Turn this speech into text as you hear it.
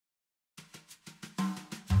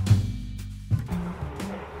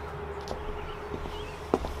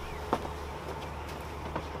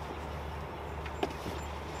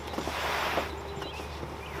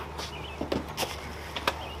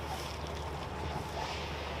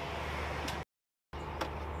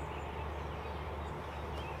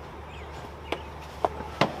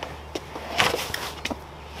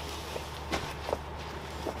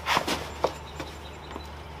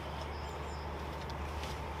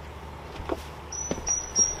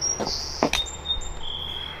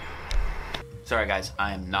Sorry guys,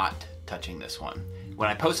 I am not touching this one. When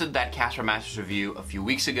I posted that Casper mattress review a few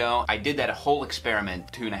weeks ago, I did that whole experiment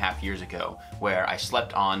 2.5 years ago where I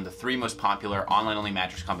slept on the 3 most popular online-only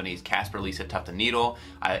mattress companies, Casper, Leesa, Tuft & Needle.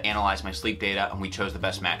 I analyzed my sleep data and we chose the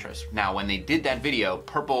best mattress. Now, when they did that video,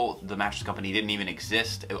 Purple, the mattress company, didn't even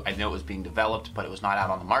exist. I know it was being developed, but it was not out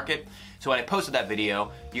on the market. So when I posted that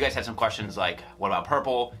video, you guys had some questions like, what about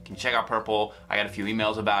Purple? Can you check out Purple? I got a few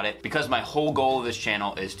emails about it. Because my whole goal of this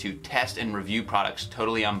channel is to test and review products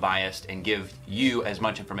totally unbiased and give you as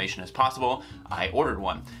much information as possible, I ordered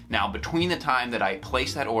one. Now, between the time that I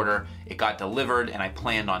placed that order, it got delivered, and I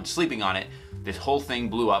planned on sleeping on it, this whole thing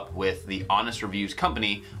blew up with the Honest Reviews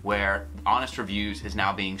company, where Honest Reviews is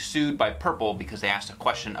now being sued by Purple because they asked a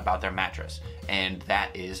question about their mattress. And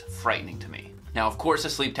that is frightening to me. Now, of course, a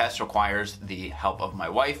sleep test requires the help of my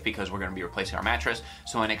wife because we're going to be replacing our mattress.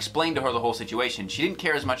 So when I explained to her the whole situation, she didn't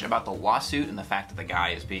care as much about the lawsuit and the fact that the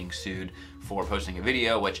guy is being sued for posting a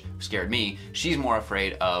video, which scared me. She's more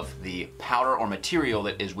afraid of the powder or material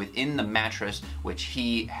that is within the mattress, which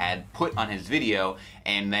he had put on his video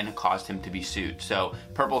and then caused him to be sued. So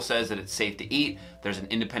Purple says that it's safe to eat. There's an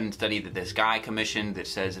independent study that this guy commissioned that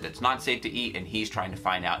says that it's not safe to eat, and he's trying to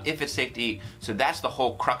find out if it's safe to eat. So that's the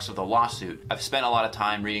whole crux of the lawsuit. I've spent a lot of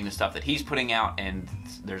time reading the stuff that he's putting out, and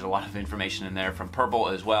there's a lot of information in there from Purple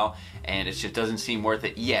as well, and it just doesn't seem worth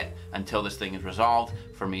it yet until this thing is resolved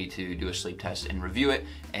for me to do a sleep test and review it.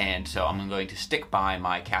 And so I'm going to stick by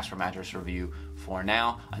my Casper mattress review for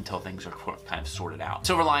now until things are kind of sorted out.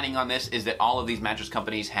 Silver lining on this is that all of these mattress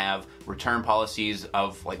companies have return policies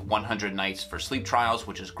of like 100 nights for sleep trials,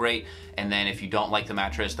 which is great. And then if you don't like the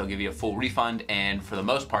mattress, they'll give you a full refund. And for the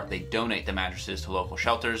most part, they donate the mattresses to local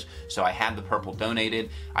shelters. So I had the Purple donated.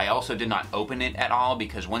 I also did not open it at all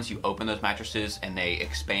because once you open those mattresses and they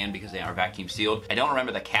expand because they are vacuum sealed, I don't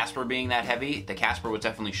remember the Casper being that heavy. The Casper was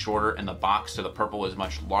definitely shorter in the box, so the Purple was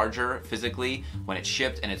much larger physically when it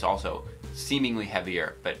shipped, and it's also seemingly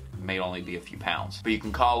heavier, but may only be a few pounds. But you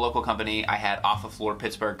can call a local company. I had Off the Floor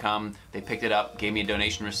Pittsburgh come, they picked it up, gave me a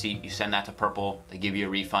donation receipt, you send that to Purple, they give you a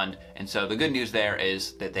refund. And so the good news there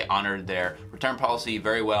is that they honored their return policy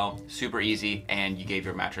very well, super easy, and you gave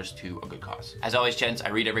your mattress to a good cause. As always, gents, I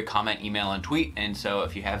read every comment, email, and tweet, and so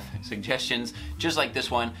if you have suggestions, just like this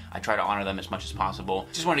one, I try to honor them as much as possible.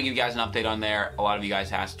 Just wanted to give you guys an update on there. A lot of you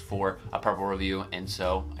guys asked for a Purple review, and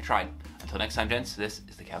so I tried. Until next time, gents, this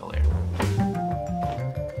is the Kavalier.